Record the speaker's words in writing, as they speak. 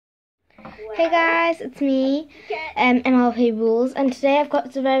Hey guys, it's me, MLP Rules, and today I've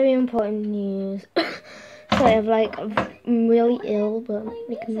got some very important news. I'm really ill, but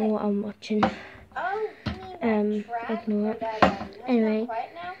ignore what I'm watching. Ignore it. Anyway,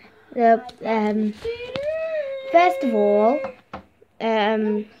 first of all,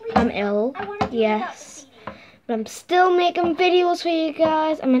 I'm ill, yes, but I'm still making videos for you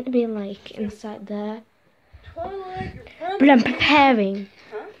guys. I'm meant to be inside there, but I'm preparing.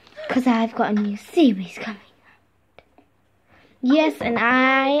 Because I've got a new series coming out. Yes, and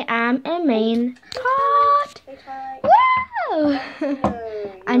I am a main part. Woo!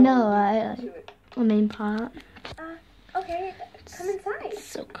 I know, a main part. Okay, come inside. It's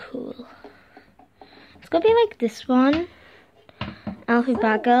so cool. It's going to be like this one. Alfie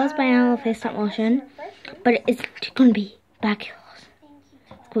Bad Girls by Alfie Stop Motion. But it's going to be Bad Girls.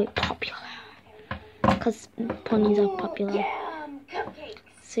 It's going to be popular. Because ponies are popular.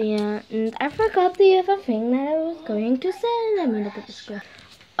 So yeah, and I forgot the other thing that I was going to say. Let me look at the script.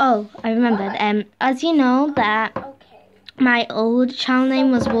 Oh, I remembered. As you know that my old channel name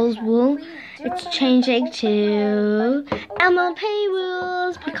was Rules Wool. It's changing to MLP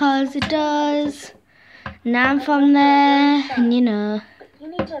Rules because it does. Now I'm from there, and you know,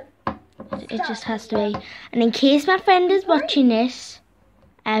 it just has to be. And in case my friend is watching this,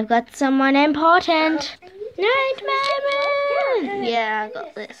 I've got someone important. Night Mama! Yeah, I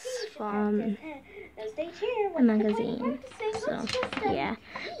got this from a magazine. So, yeah.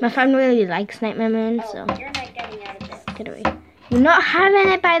 My friend really likes Night Mama, so get away. You're not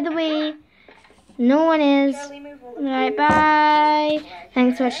having it, by the way. No one is. Alright, bye.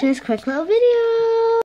 Thanks for watching this quick little video.